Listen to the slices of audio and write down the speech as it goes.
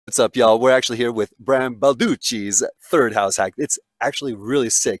What's up, y'all? We're actually here with Bryan Balducci's third house hack. It's actually really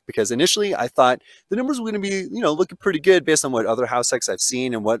sick because initially I thought the numbers were going to be, looking pretty good based on what other house hacks I've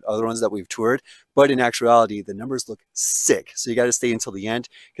seen and what other ones that we've toured. But in actuality, the numbers look sick. So you got to stay until the end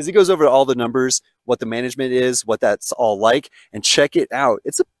because he goes over all the numbers, what the management is, what that's all like, and check it out.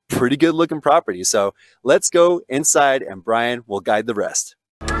 It's a pretty good looking property. So let's go inside and Bryan will guide the rest.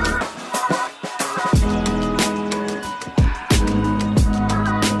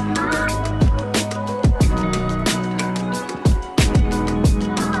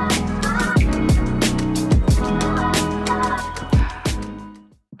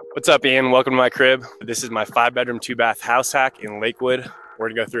 What's up, Ian? Welcome to my crib. This is my 5-bedroom, 2-bath house hack in Lakewood. We're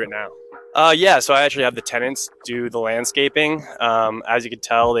gonna go through it now. Yeah, so I actually have the tenants do the landscaping. As you can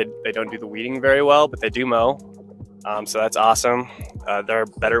tell, they don't do the weeding very well, but they do mow. So that's awesome. There are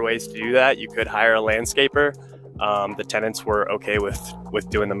better ways to do that. You could hire a landscaper. The tenants were okay with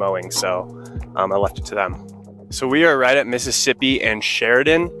doing the mowing, so I left it to them. So we are right at Mississippi and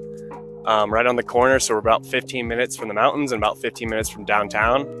Sheridan. Right on the corner, so we're about 15 minutes from the mountains and about 15 minutes from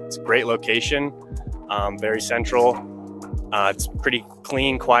downtown. It's a great location, very central. It's a pretty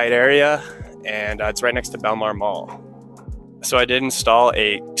clean, quiet area, and it's right next to Belmar Mall. So I did install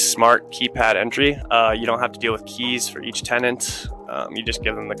a smart keypad entry. You don't have to deal with keys for each tenant. You just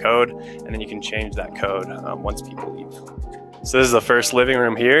give them the code, and then you can change that code once people leave. So this is the first living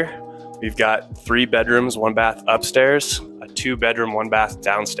room here. We've got 3 bedrooms, 1 bath upstairs, a 2-bedroom, 1 bath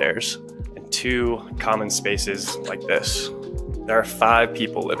downstairs, and 2 common spaces like this. There are 5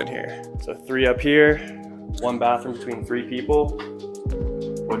 people living here. So 3 up here, 1 bathroom between 3 people.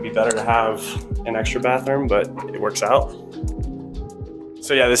 Would be better to have an extra bathroom, but it works out.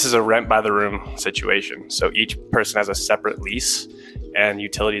 So yeah, this is a rent by the room situation. So each person has a separate lease and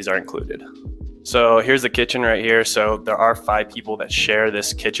utilities are included. So here's the kitchen right here. So there are 5 people that share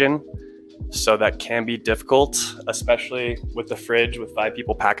this kitchen. So that can be difficult, especially with the fridge, with 5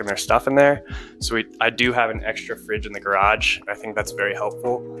 people packing their stuff in there. So I do have an extra fridge in the garage. I think that's very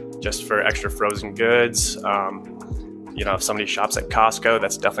helpful just for extra frozen goods. If somebody shops at Costco,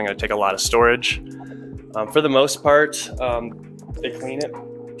 that's definitely gonna take a lot of storage. For the most part, they clean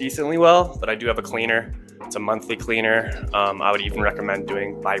it decently well, but I do have a cleaner. It's a monthly cleaner. I would even recommend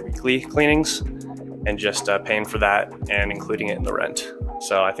doing bi-weekly cleanings and just paying for that and including it in the rent.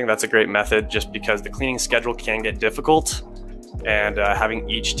 So I think that's a great method just because the cleaning schedule can get difficult, and having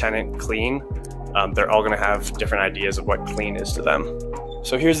each tenant clean, they're all gonna have different ideas of what clean is to them.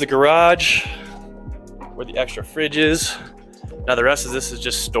 So here's the garage where the extra fridge is. Now the rest of this is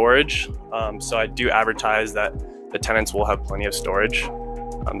just storage. So I do advertise that the tenants will have plenty of storage.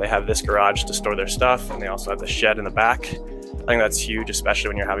 They have this garage to store their stuff, and they also have the shed in the back. I think that's huge, especially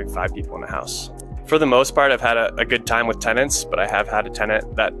when you're having 5 people in the house. For the most part, I've had a good time with tenants, but I have had a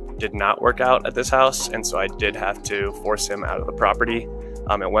tenant that did not work out at this house, and so I did have to force him out of the property.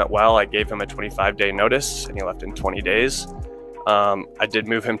 It went well. I gave him a 25-day notice, and he left in 20 days. I did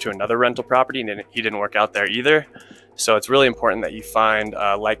move him to another rental property, and he didn't work out there either. So it's really important that you find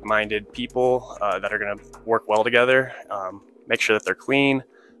like-minded people that are going to work well together. Make sure that they're clean,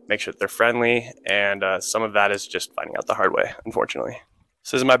 make sure that they're friendly, and some of that is just finding out the hard way, unfortunately.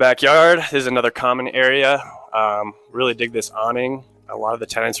 So this is my backyard. This is another common area. Really dig this awning. A lot of the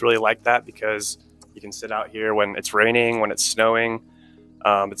tenants really like that because you can sit out here when it's raining, when it's snowing.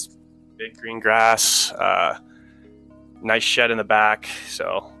 It's big green grass, nice shed in the back.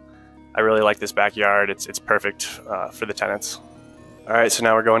 So I really like this backyard. It's perfect for the tenants. All right, so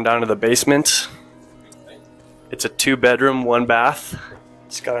now we're going down to the basement. It's a 2-bedroom, 1 bath.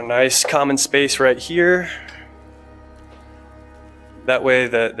 It's got a nice common space right here. That way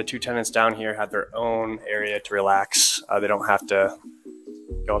the 2 tenants down here have their own area to relax. They don't have to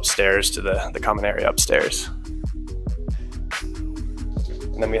go upstairs to the common area upstairs.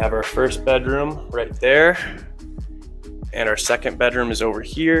 And then we have our first bedroom right there. And our second bedroom is over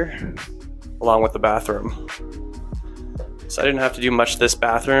here, along with the bathroom. So I didn't have to do much to this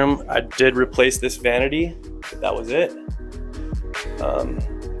bathroom. I did replace this vanity, but that was it.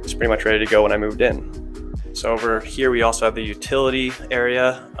 It's pretty much ready to go when I moved in. So over here, we also have the utility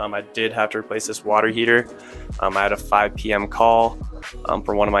area. I did have to replace this water heater. I had a 5 p.m. call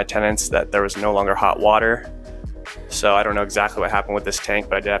from one of my tenants that there was no longer hot water. So I don't know exactly what happened with this tank,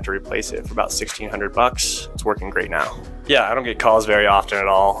 but I did have to replace it for about $1,600. It's working great now. Yeah, I don't get calls very often at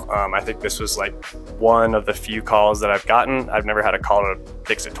all. I think this was like one of the few calls that I've gotten. I've never had a call to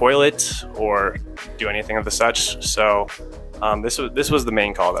fix a toilet or do anything of the such. So this was the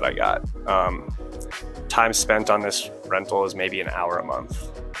main call that I got. Time spent on this rental is maybe an hour a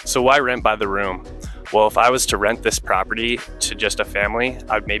month. So why rent by the room? Well, if I was to rent this property to just a family,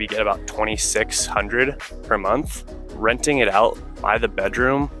 I'd maybe get about $2,600 per month. Renting it out by the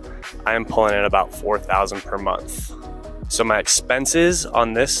bedroom, I am pulling in about $4,000 per month. So my expenses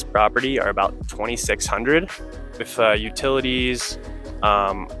on this property are about $2,600 with utilities,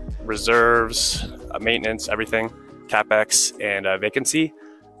 reserves, maintenance, everything, CapEx, and vacancy.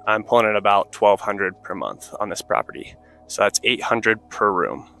 I'm pulling in about $1,200 per month on this property. So that's $800 per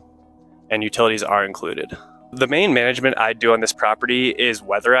room, and utilities are included. The main management I do on this property is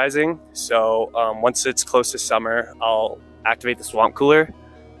weatherizing. So once it's close to summer, I'll activate the swamp cooler.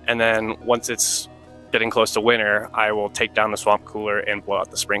 And then once it's getting close to winter, I will take down the swamp cooler and blow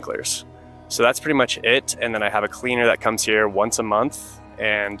out the sprinklers. So that's pretty much it. And then I have a cleaner that comes here once a month,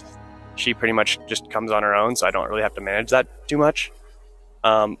 and she pretty much just comes on her own. So I don't really have to manage that too much.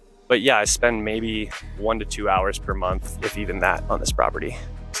 But yeah, I spend maybe 1 to 2 hours per month, if even that, on this property.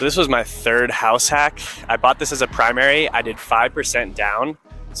 So this was my third house hack. I bought this as a primary. I did 5% down,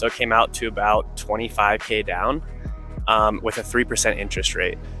 so it came out to about 25K down with a 3% interest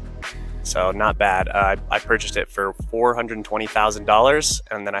rate. So not bad. I purchased it for $420,000,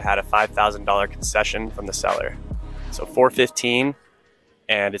 and then I had a $5,000 concession from the seller. So $415,000,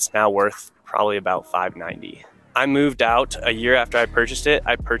 and it's now worth probably about $590,000. I moved out a year after I purchased it.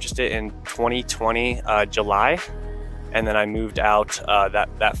 I purchased it in 2020, July. And then I moved out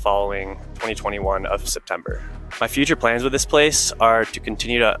that following 2021 of September. My future plans with this place are to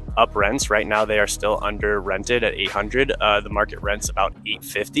continue to up rents. Right now they are still under rented at $800. The market rent's about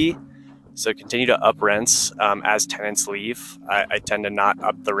 $850. So continue to up rents as tenants leave. I tend to not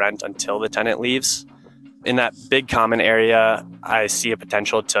up the rent until the tenant leaves. In that big common area, I see a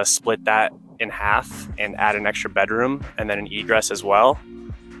potential to split that in half and add an extra bedroom and then an egress as well,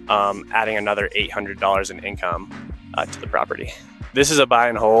 adding another $800 in income to the property. This is a buy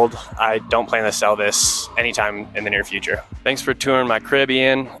and hold. I don't plan to sell this anytime in the near future. Thanks for touring my crib,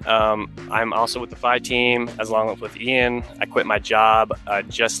 Ian. I'm also with the FI team as long as with Ian. I quit my job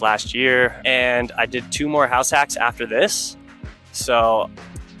just last year, and I did 2 more house hacks after this. So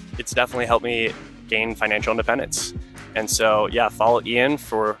it's definitely helped me gain financial independence. And so yeah, follow Ian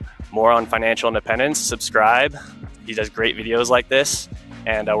for more on financial independence. Subscribe. He does great videos like this.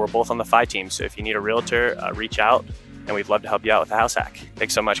 And we're both on the FI team. So if you need a realtor, reach out, and we'd love to help you out with a house hack.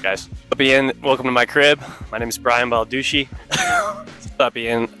 Thanks so much, guys. What's up, Ian? Welcome to my crib. My name is Bryan Balducki. What's up,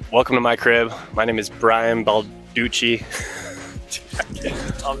 Ian? Welcome to my crib. My name is Bryan Balducki.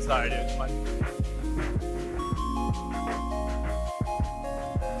 I'm sorry, dude.